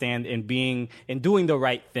a stand in doing the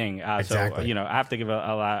right thing. Exactly. So I have to give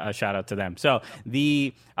a shout out to them. So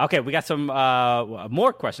we got some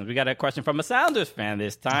more questions. We got a question from a Sounders fan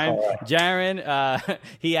this time. Jaron,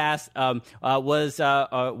 he asked, was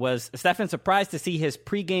Stefan surprised to see his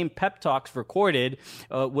pregame pep talks recorded?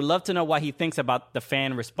 Would love to know why he thinks about the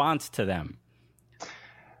fan response to them.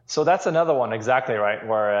 So that's another one, exactly right,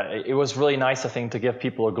 where it was really nice, I think, to give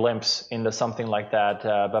people a glimpse into something like that.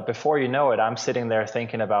 But before you know it, I'm sitting there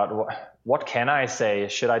thinking about what can I say?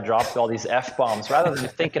 Should I drop all these F-bombs? Rather than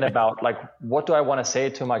thinking about, like, what do I want to say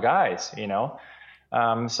to my guys, So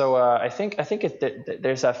I think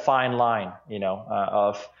there's that fine line,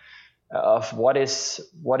 of what is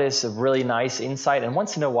a really nice insight, and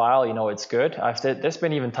once in a while, it's good. There's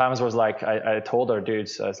been even times where it's like I told our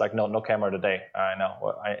dudes, it's like no camera today.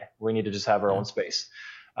 We need to just have our own space.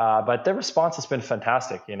 But the response has been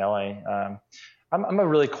fantastic. I'm a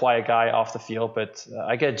really quiet guy off the field, but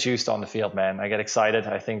I get juiced on the field, man. I get excited.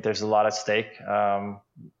 I think there's a lot at stake.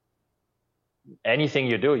 Anything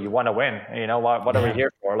you do, you want to win. What are we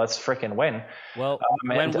here for? Let's freaking win. Well,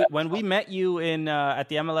 when we met you in at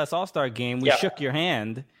the MLS All-Star game, we shook your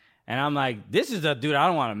hand, and I'm like, this is a dude I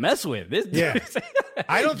don't want to mess with. This dude.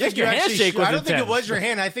 I don't think I don't think it was your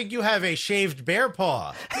hand. I think you have a shaved bear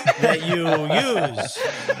paw that you use.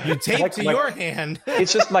 You tape to your hand.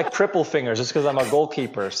 It's just my cripple fingers, just because I'm a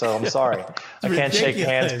goalkeeper. So I'm sorry, I can't shake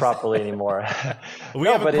hands properly anymore. We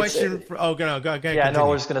have a question. Go ahead. Yeah, no, I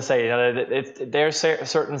was just gonna say, there's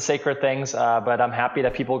certain sacred things, but I'm happy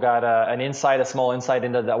that people got a small insight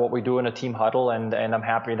into what we do in a team huddle, and I'm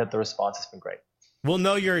happy that the response has been great. We'll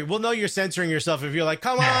know you're censoring yourself if you're like,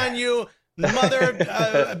 come on, you. Mother,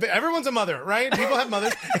 everyone's a mother, right? People have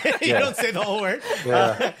mothers. You don't say the whole word.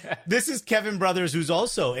 Yeah. This is Kevin Brothers, who's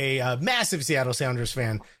also a massive Seattle Sounders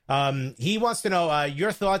fan. He wants to know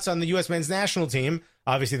your thoughts on the U.S. men's national team.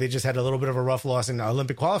 Obviously, they just had a little bit of a rough loss in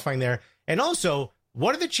Olympic qualifying there. And also,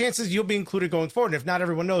 What are the chances you'll be included going forward? And if not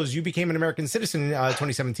everyone knows, you became an American citizen in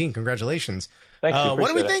 2017. Congratulations. Thank you.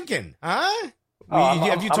 What are we thinking? Huh?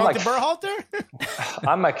 Have you talked to Berhalter?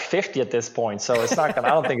 I'm like 50 at this point, so it's not gonna.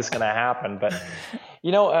 I don't think it's gonna happen. But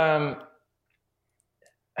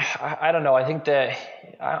I don't know. I think that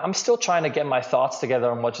I'm still trying to get my thoughts together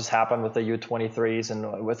on what just happened with the U23s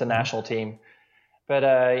and with the national team. But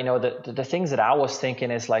the things that I was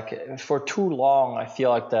thinking is like for too long, I feel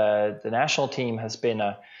like the national team has been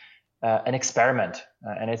an experiment,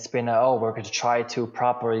 and it's been we're going to try to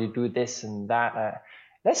properly do this and that.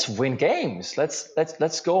 Let's win games.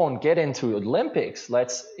 Let's go and get into Olympics. I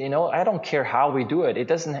don't care how we do it. It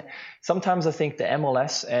doesn't. Sometimes I think the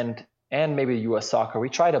MLS and maybe U.S. soccer, we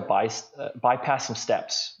try to bypass some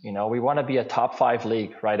steps. We want to be a top 5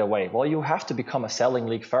 league right away. Well, you have to become a selling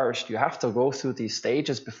league first. You have to go through these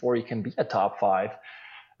stages before you can be a top 5.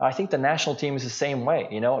 I think the national team is the same way.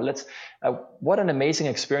 What an amazing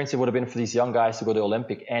experience it would have been for these young guys to go to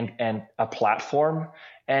Olympic and a platform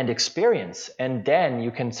and experience. And then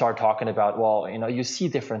you can start talking about, you see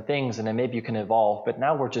different things and then maybe you can evolve. But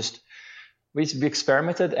now we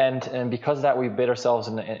experimented and because of that, we bit ourselves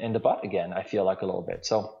in the butt again, I feel like a little bit.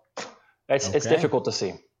 So it's difficult to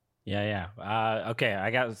see. Yeah. Okay,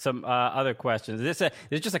 I got some other questions. This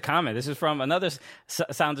is just a comment. This is from another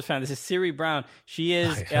Sounders fan. This is Siri Brown. She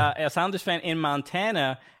is a Sounders fan in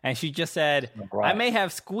Montana, and she just said, I may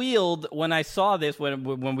have squealed when I saw this,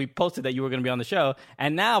 when we posted that you were going to be on the show,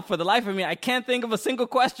 and now, for the life of me, I can't think of a single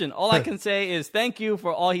question. All I can say is thank you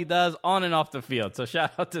for all he does on and off the field. So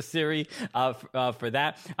shout out to Siri for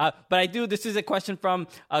that. But this is a question from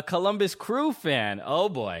a Columbus Crew fan. Oh,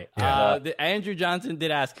 boy. Andrew Johnson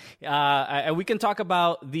did ask, and we can talk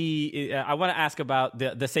about I want to ask about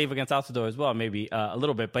the save against Altidore as well, maybe a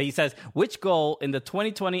little bit. But he says, which goal in the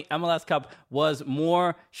 2020 MLS Cup was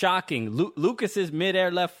more shocking? Lucas's midair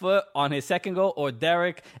left foot on his second goal, or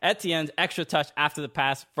Derek Etienne's extra touch after the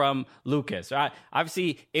pass from Lucas? Right?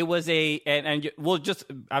 Obviously, it was and we'll just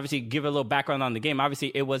obviously give a little background on the game.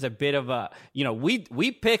 Obviously, it was a bit of a,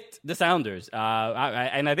 we picked the Sounders,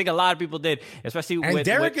 and I think a lot of people did, especially with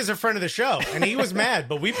Derek is a friend of the show, and he was mad,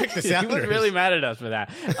 but we picked the Sounders. He was really mad at us for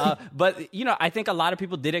that. But, I think a lot of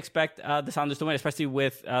people did expect the Sounders to win, especially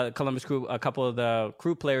with Columbus Crew, a couple of the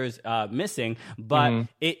Crew players missing. But,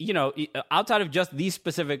 outside of just these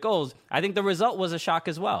specific goals, I think the result was a shock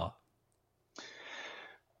as well.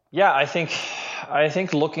 Yeah, I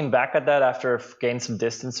think looking back at that after gaining some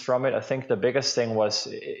distance from it, I think the biggest thing was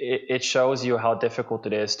it shows you how difficult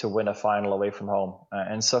it is to win a final away from home.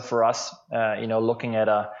 And so for us, looking at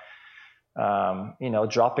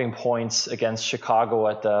dropping points against Chicago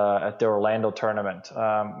at the Orlando tournament,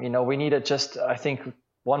 we needed just, I think,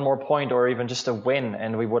 one more point or even just a win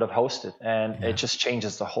and we would have hosted. And it just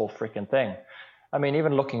changes the whole freaking thing. I mean,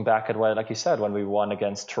 even looking back at like you said, when we won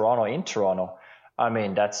against Toronto in Toronto, I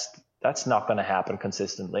mean, that's not going to happen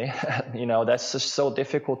consistently. That's just so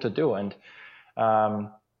difficult to do. And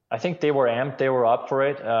I think they were amped. They were up for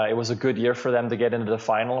it. It was a good year for them to get into the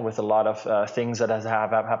final with a lot of things that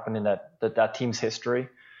have happened in that team's history,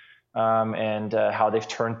 and how they've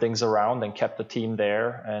turned things around and kept the team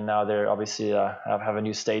there. And now they're obviously have a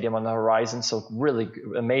new stadium on the horizon. So really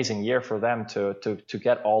amazing year for them to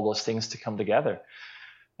get all those things to come together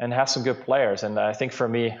and have some good players. And I think for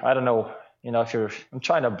me, I don't know, I'm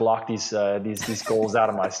trying to block these goals out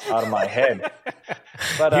of my head.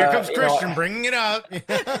 But here comes Christian bringing it up.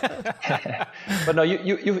 But no,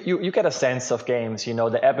 you get a sense of games.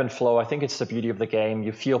 The ebb and flow. I think it's the beauty of the game.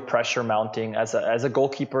 You feel pressure mounting as a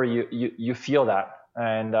goalkeeper. You feel that,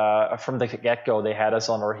 and from the get go, they had us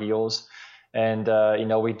on our heels. And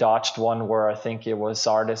we dodged one where I think it was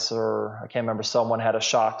Sardis or I can't remember. Someone had a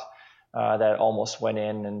shot that almost went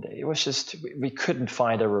in, and it was just we couldn't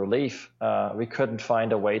find a relief. We couldn't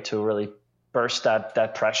find a way to really burst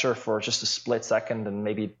that pressure for just a split second and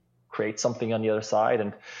maybe create something on the other side.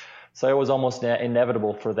 And so it was almost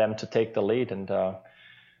inevitable for them to take the lead. And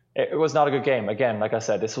it was not a good game. Again, like I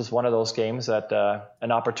said, this was one of those games that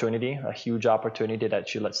an opportunity, a huge opportunity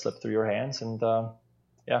that you let slip through your hands. And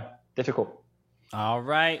difficult. All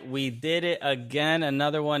right, we did it again.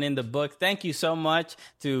 Another one in the book. Thank you so much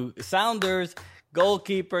to Sounders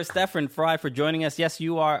goalkeeper Stefan Frei for joining us. Yes,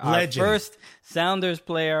 you are our first Sounders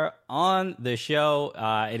player on the show.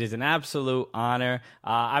 It is an absolute honor.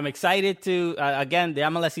 I'm excited to, again, the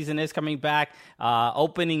MLS season is coming back.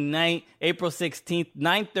 Opening night, April 16th,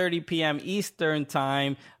 9:30 p.m. Eastern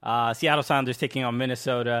time. Seattle Sounders taking on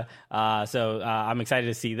Minnesota. So I'm excited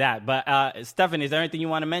to see that. But Stefan, is there anything you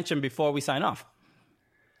want to mention before we sign off?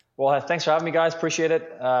 Well, thanks for having me, guys. Appreciate it.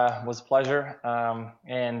 It was a pleasure.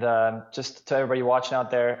 And just to everybody watching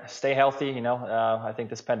out there, stay healthy. You know, I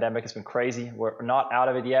think this pandemic has been crazy. We're not out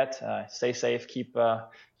of it yet. Stay safe. Keep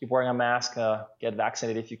wearing a mask. Get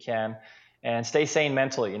vaccinated if you can, and stay sane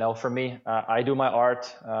mentally. You know, for me, I do my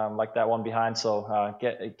art like that one behind. So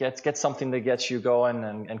get something that gets you going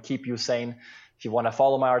and keep you sane. If you want to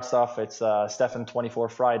follow my art stuff, it's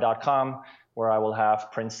Stefan24frei.com. where I will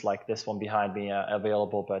have prints like this one behind me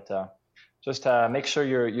available. But just make sure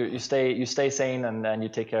you stay sane and you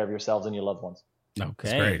take care of yourselves and your loved ones. Okay,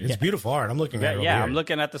 it's great. It's beautiful art. I'm looking at it. Yeah, I'm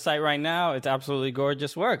looking at the site right now. It's absolutely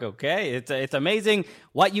gorgeous work. Okay, it's amazing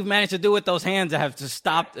what you've managed to do with those hands that have just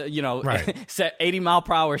stopped. Set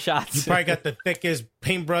 80-mile-per-hour shots. You probably got the thickest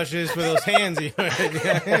paintbrushes for those hands.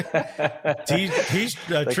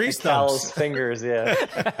 Tree stumps. Fingers. Yeah.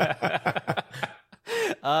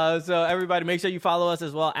 So everybody, make sure you follow us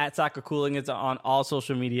as well at Soccer Cooling. It's on all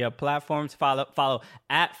social media platforms. Follow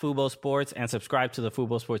at Fubo Sports and subscribe to the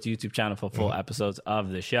Fubo Sports YouTube channel for full episodes of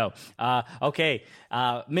the show.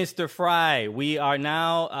 Mr. Frei, we are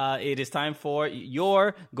now. It is time for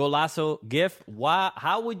your Golazo gift.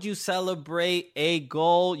 How would you celebrate a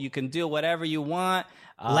goal? You can do whatever you want.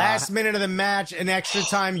 Last minute of the match, in extra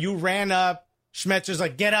time, you ran up. Schmetzer's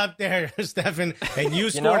like, get up there, Stefan, and you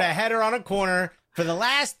scored a header on a corner for the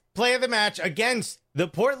last play of the match against the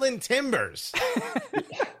Portland Timbers.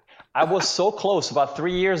 I was so close. About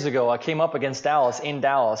 3 years ago, I came up against Dallas in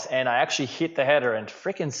Dallas, and I actually hit the header and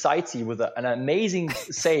freaking sightsee with an amazing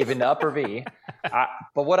save in the upper V.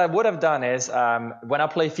 But what I would have done is, when I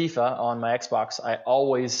play FIFA on my Xbox, I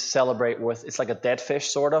always celebrate with, it's like a dead fish,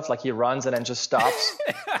 sort of. Like he runs and then just stops,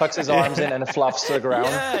 tucks his arms in, and fluffs to the ground.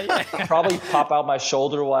 Probably pop out my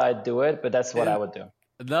shoulder while I do it, but that's what I would do.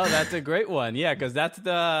 No, that's a great one. Yeah, because that's at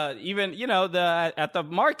the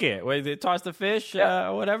market where they toss the fish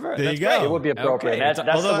or whatever. There that's you go. Great. It would be appropriate. Okay.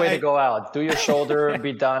 That's the way to go out. Do your shoulder,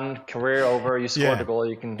 be done, career over. You scored the goal.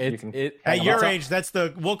 You can. At your age,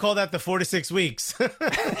 we'll call that the 4 to 6 weeks.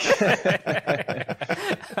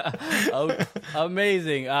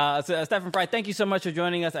 Amazing. So, Stefan Frei, thank you so much for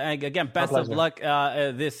joining us. And again, best of luck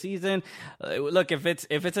this season. Look, if it's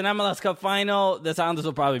an MLS Cup final, the Sounders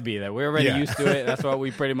will probably be there. We're already used to it. That's what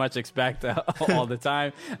we pretty much expect all the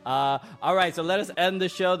time. All right, so let us end the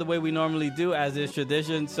show the way we normally do, as is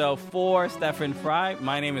tradition. So for Stefan Frei,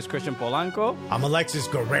 my name is Christian Polanco. I'm Alexis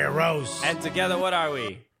Guerreros. And together, what are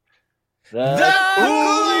we? The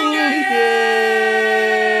Cooling Gang!